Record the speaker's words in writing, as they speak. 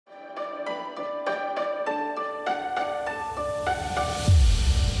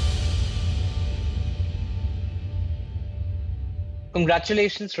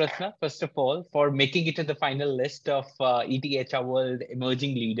Congratulations, Rasna, first of all, for making it to the final list of ETHR World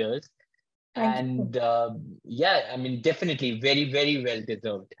Emerging Leaders. Thank you. And yeah, I mean, definitely very, very well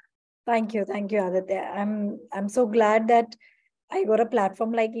deserved. Thank you, Aditya. I'm so glad that I got a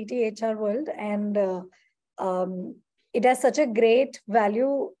platform like ETHR World, and it has such a great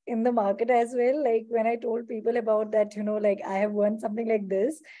value in the market as well. Like when I told people about that, like I have won something like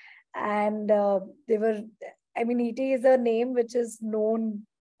this, and they were, I mean, ET is a name which is known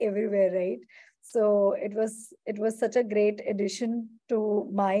everywhere, right? So it was such a great addition to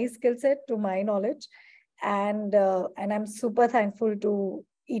my skill set, to my knowledge, and I'm super thankful to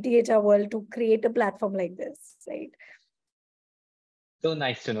ETHR World to create a platform like this, right? So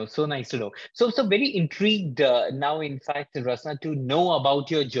nice to know. So nice to know. So very intrigued now, in fact, Rasna, to know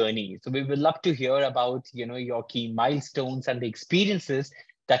about your journey. So we would love to hear about, your key milestones and the experiences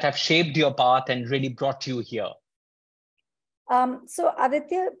that have shaped your path and really brought you here. So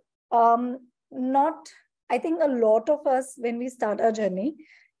Aditya, not, I think a lot of us, when we start our journey,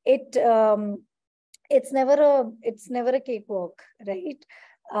 it's never a cakewalk, right?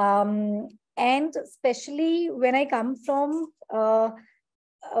 And especially when I come from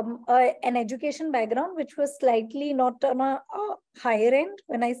an education background, which was slightly not on a higher end.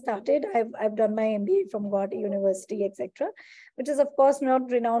 When I started, I've done my MBA from Guwahati University, etc., which is of course not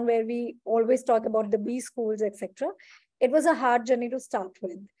renowned, where we always talk about the B schools, etc. It was a hard journey to start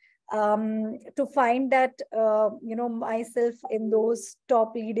with. To find that, myself in those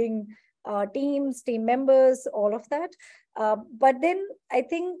top leading teams, team members, all of that. But then I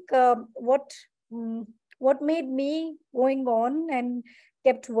think what made me going on and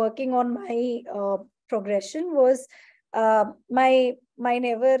kept working on my progression was my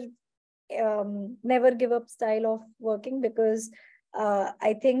never give up style of working, because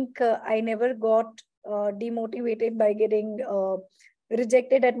I think I never got demotivated by getting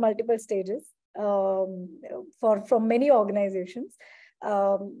rejected at multiple stages from many organizations.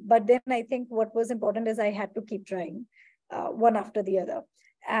 But then I think what was important is I had to keep trying one after the other.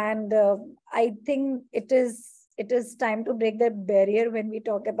 And I think it is time to break that barrier when we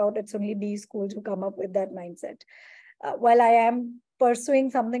talk about it's only B schools who come up with that mindset. While I am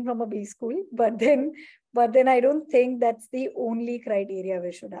pursuing something from a B school, but then I don't think that's the only criteria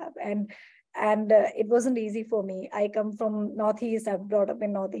we should have. And it wasn't easy for me. I come from Northeast. I've brought up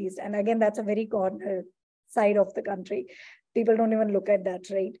in Northeast, and again, that's a very corner side of the country. People don't even look at that,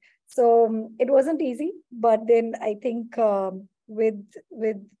 right? So it wasn't easy, but then I think with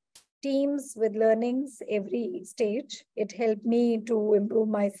teams, with learnings every stage, it helped me to improve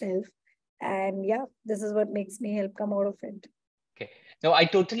myself. And yeah, this is what makes me help come out of it. Okay. No, I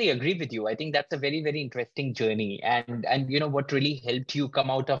totally agree with you. I think that's a very, very interesting journey. And what really helped you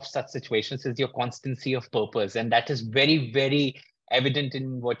come out of such situations is your constancy of purpose. And that is very, very evident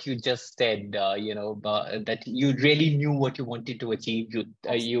in what you just said, that you really knew what you wanted to achieve.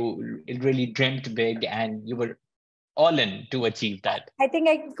 You really dreamt big and you were all in to achieve that. I think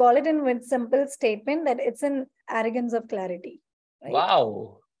I call it in with simple statement that it's an arrogance of clarity. Right?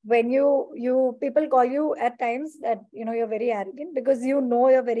 Wow. When you people call you at times that you're very arrogant, because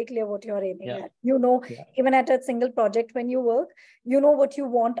you're very clear what you're aiming at. Even at a single project when you work, what you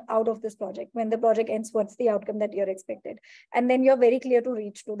want out of this project. When the project ends, what's the outcome that you're expected, and then you're very clear to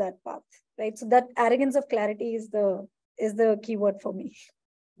reach to that path, right? So that arrogance of clarity is the key word for me.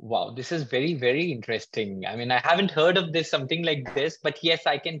 Wow, this is very, very interesting. I mean, I haven't heard of something like this, but yes,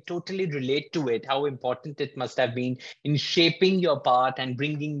 I can totally relate to it, how important it must have been in shaping your path and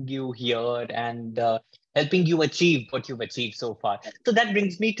bringing you here and helping you achieve what you've achieved so far. So that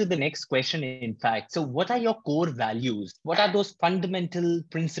brings me to the next question, in fact. So what are your core values? What are those fundamental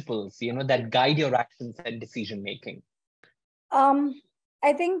principles, that guide your actions and decision making?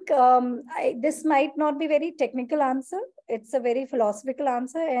 I think this might not be very technical answer. It's a very philosophical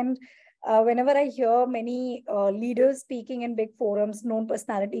answer. And whenever I hear many leaders speaking in big forums, known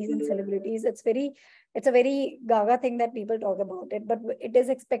personalities and celebrities, it's a very gaga thing that people talk about it. But it is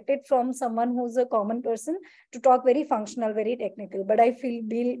expected from someone who's a common person to talk very functional, very technical. But I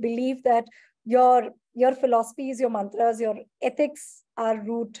believe that your philosophies, your mantras, your ethics are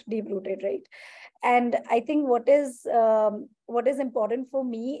deep rooted, right? And I think what is important for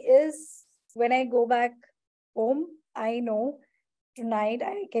me is when I go back home, I know tonight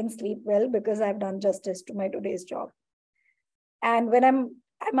I can sleep well because I've done justice to my today's job. And when I'm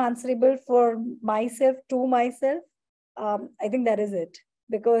answerable for myself, to myself, I think that is it.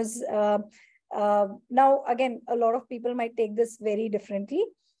 Because now, again, a lot of people might take this very differently.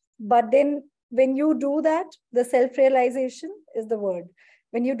 But then when you do that, the self-realization is the word.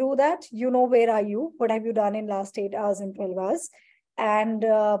 When you do that, where are you? What have you done in last 8 hours and 12 hours? and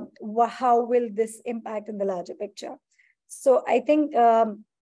how will this impact in the larger picture? So I think,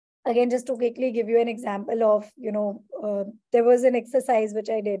 again, just to quickly give you an example of, there was an exercise which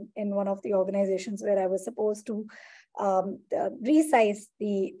I did in one of the organizations where I was supposed to resize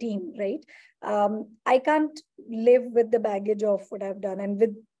the team, right? I can't live with the baggage of what I've done, and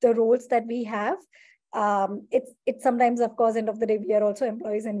with the roles that we have. It's sometimes, of course, end of the day, we are also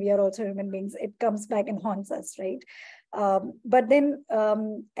employees and we are also human beings. It comes back and haunts us, right? But then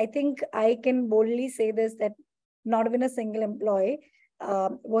I think I can boldly say this, that not even a single employee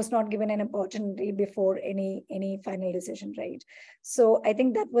was not given an opportunity before any final decision, right? So I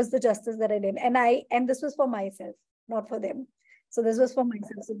think that was the justice that I did, and this was for myself, not for them. So this was for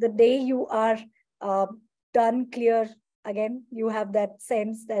myself. So the day you are done, clear, again, you have that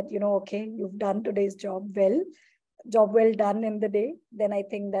sense that, okay, you've done today's job well done in the day, then I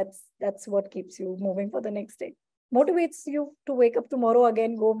think that's what keeps you moving for the next day. Motivates you to wake up tomorrow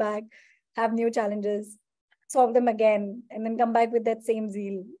again, go back, have new challenges, solve them again, and then come back with that same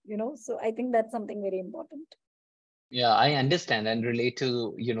zeal, So I think that's something very important. Yeah, I understand and relate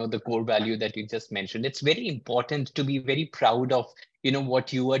to, the core value that you just mentioned. It's very important to be very proud of,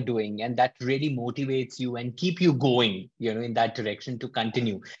 what you are doing, and that really motivates you and keep you going, in that direction to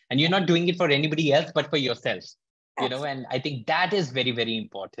continue. And you're not doing it for anybody else, but for yourself, and I think that is very, very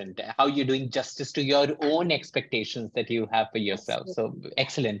important, how you're doing justice to your own expectations that you have for yourself. Absolutely. So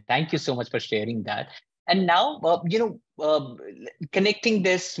excellent. Thank you so much for sharing that. And now, connecting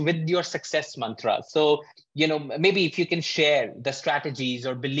this with your success mantra. So, maybe if you can share the strategies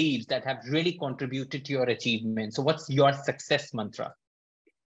or beliefs that have really contributed to your achievement. So what's your success mantra?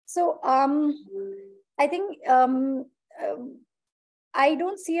 So I think I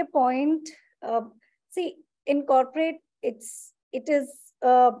don't see a point. See, in corporate, it is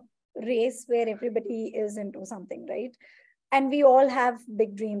a race where everybody is into something, right? And we all have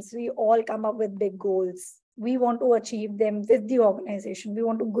big dreams. We all come up with big goals. We want to achieve them with the organization. We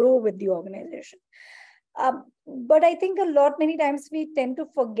want to grow with the organization. But I think many times we tend to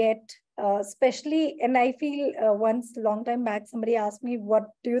forget, especially, and I feel once long time back, somebody asked me, what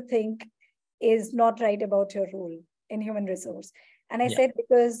do you think is not right about your role in human resource? And I said,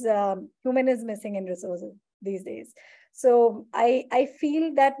 because human is missing in resources these days. So I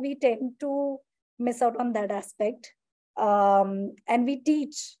feel that we tend to miss out on that aspect. And we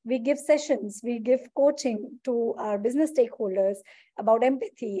teach, we give sessions, we give coaching to our business stakeholders about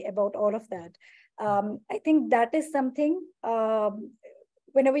empathy, about all of that. I think that is something,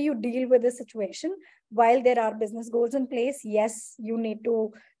 whenever you deal with a situation, while there are business goals in place, yes, you need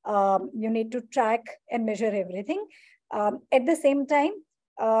to track and measure everything. At the same time,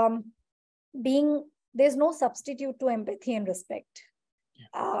 there's no substitute to empathy and respect.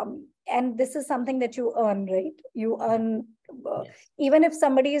 And this is something that you earn, right? You earn, even if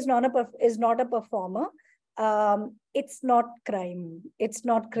somebody is not a performer, it's not crime. It's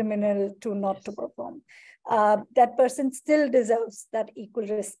not criminal to not to perform. That person still deserves that equal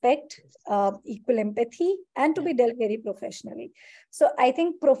respect, equal empathy, and to be dealt very professionally. So I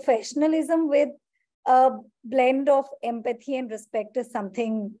think professionalism with a blend of empathy and respect is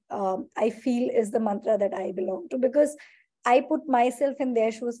something I feel is the mantra that I belong to, because I put myself in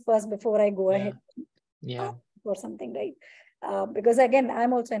their shoes first before I go ahead for something, right? Because again,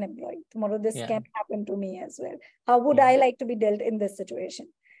 I'm also an employee. Tomorrow this can happen to me as well. How would I like to be dealt in this situation?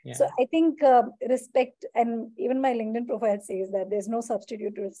 So I think respect, and even my LinkedIn profile says that there's no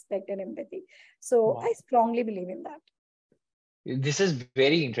substitute to respect and empathy. So I strongly believe in that. This is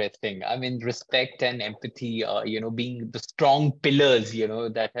very interesting. I mean, respect and empathy, being the strong pillars,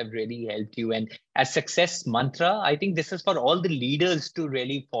 that have really helped you. And as success mantra, I think this is for all the leaders to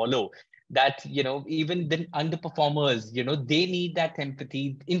really follow. That, even the underperformers, they need that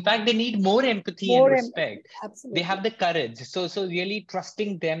empathy. In fact, they need more empathy and respect. Absolutely. They have the courage. So really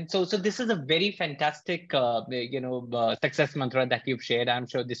trusting them. So this is a very fantastic, success mantra that you've shared. I'm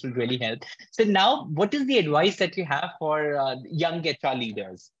sure this will really help. So now, what is the advice that you have for young HR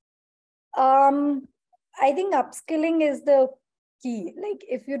leaders? I think upskilling is the key. Like,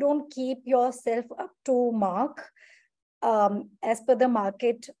 if you don't keep yourself up to mark, as per the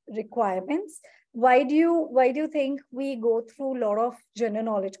market requirements, why do you think we go through a lot of general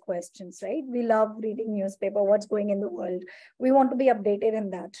knowledge questions, right? We love reading newspaper, what's going in the world. We want to be updated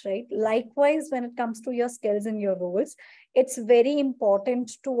in that, right? Likewise, when it comes to your skills and your roles, it's very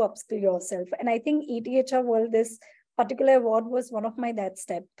important to upskill yourself. And I think ETHR World, this particular award was one of that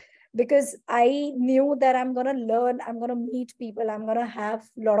step. Because I knew that I'm going to learn, I'm going to meet people, I'm going to have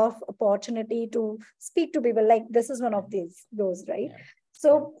a lot of opportunity to speak to people. Like, this is one of those, right?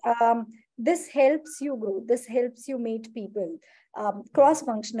 So this helps you grow. This helps you meet people.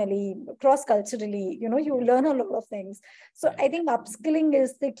 cross-functionally, cross-culturally, you learn a lot of things. So I think upskilling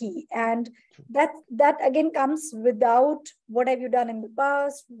is the key. And that again comes without what have you done in the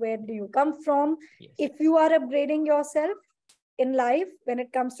past, where do you come from? If you are upgrading yourself in life, when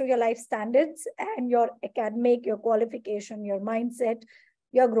it comes to your life standards and your academic, your qualification, your mindset,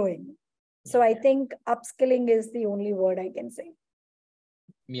 you're growing. So I think upskilling is the only word I can say.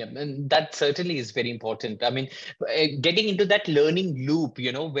 Yeah, and that certainly is very important. I mean, getting into that learning loop,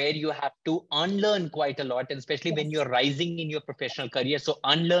 where you have to unlearn quite a lot, and especially when you're rising in your professional career. So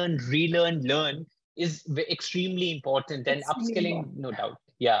unlearn, relearn, learn is extremely important, and upskilling, no doubt.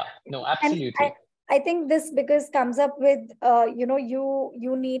 Yeah, no, absolutely. And I think this because comes up with,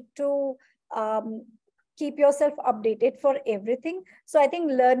 you need to keep yourself updated for everything. So I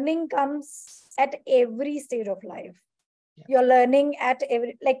think learning comes at every stage of life. You're learning at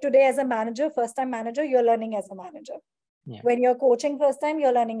every, like today as a manager, first time manager, you're learning as a manager. When you're coaching first time,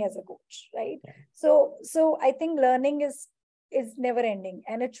 you're learning as a coach, right? So I think learning is never ending,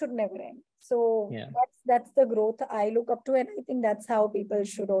 and it should never end. So that's the growth I look up to, and I think that's how people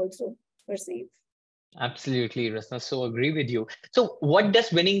should also perceive. Absolutely, Rasna. So agree with you. So what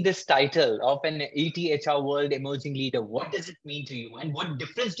does winning this title of an ETHR World Emerging Leader, what does it mean to you? And what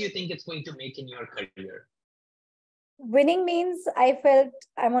difference do you think it's going to make in your career? Winning means I felt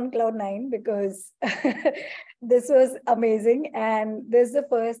I'm on cloud 9 because this was amazing. And this is the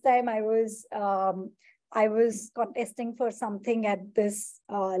first time I was contesting for something at this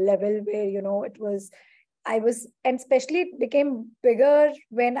level where, and especially it became bigger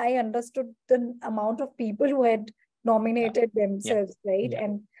when I understood the amount of people who had nominated themselves, right?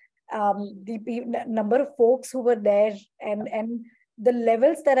 And the number of folks who were there and the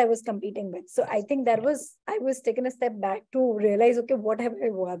levels that I was competing with. So I think I was taking a step back to realize, okay, what have I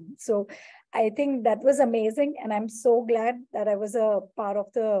won? So I think that was amazing. And I'm so glad that I was a part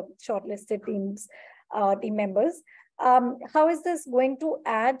of the shortlisted team members. How is this going to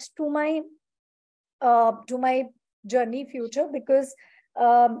add to my journey future? Because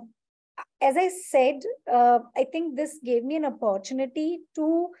as I said, I think this gave me an opportunity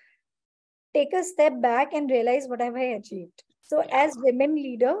to take a step back and realize what have I achieved. So as women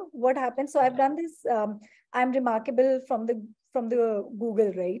leader, what happens? So I've done this, I'm remarkable from the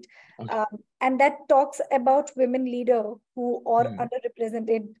Google, right? And that talks about women leader who are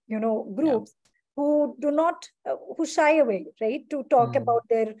underrepresented, groups who do not, who shy away, right? To talk about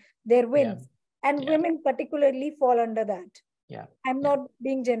their wins. And women particularly fall under that. I'm not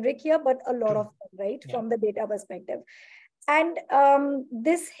being generic here, but a lot of them, right? From the data perspective. And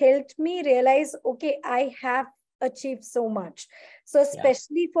this helped me realize, okay, I have achieved so much. So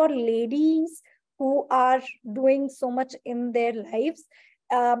especially for ladies who are doing so much in their lives,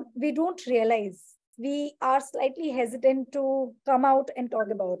 we don't realize. We are slightly hesitant to come out and talk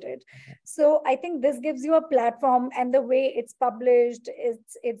about it. So I think this gives you a platform, and the way it's published,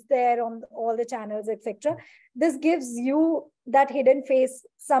 it's there on all the channels, etc. This gives you that hidden face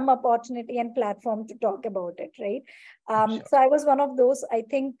some opportunity and platform to talk about it, right? So I was one of those. I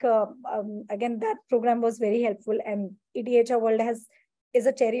think, again, that program was very helpful, and ETHR World is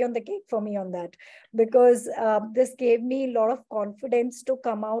a cherry on the cake for me on that, because this gave me a lot of confidence to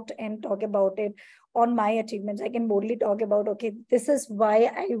come out and talk about it on my achievements. I can boldly talk about, okay, this is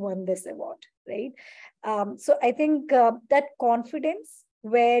why I won this award, right? So I think that confidence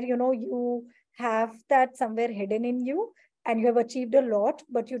where, you have that somewhere hidden in you and you have achieved a lot,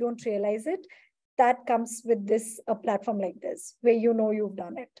 but you don't realize it, that comes with a platform like this, where you've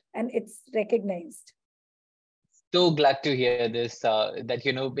done it and it's recognized. So glad to hear this, that,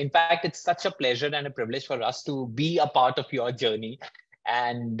 in fact, it's such a pleasure and a privilege for us to be a part of your journey.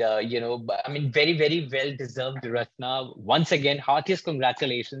 And, I mean, very, very well deserved, Rasna. Once again, heartiest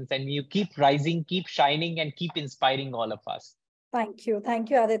congratulations. And you keep rising, keep shining, and keep inspiring all of us. Thank you.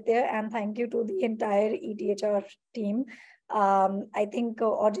 Thank you, Aditya. And thank you to the entire ETHR team. I think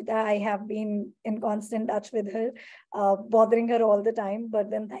Ajita, I have been in constant touch with her, bothering her all the time.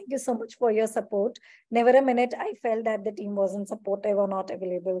 But then thank you so much for your support. Never a minute I felt that the team wasn't supportive or not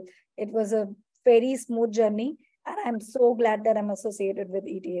available. It was a very smooth journey. And I'm so glad that I'm associated with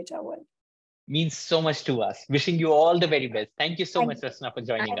ETHR World. Means so much to us. Wishing you all the very best. Thank you so much, Rasna, for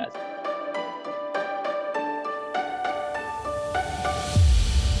joining us.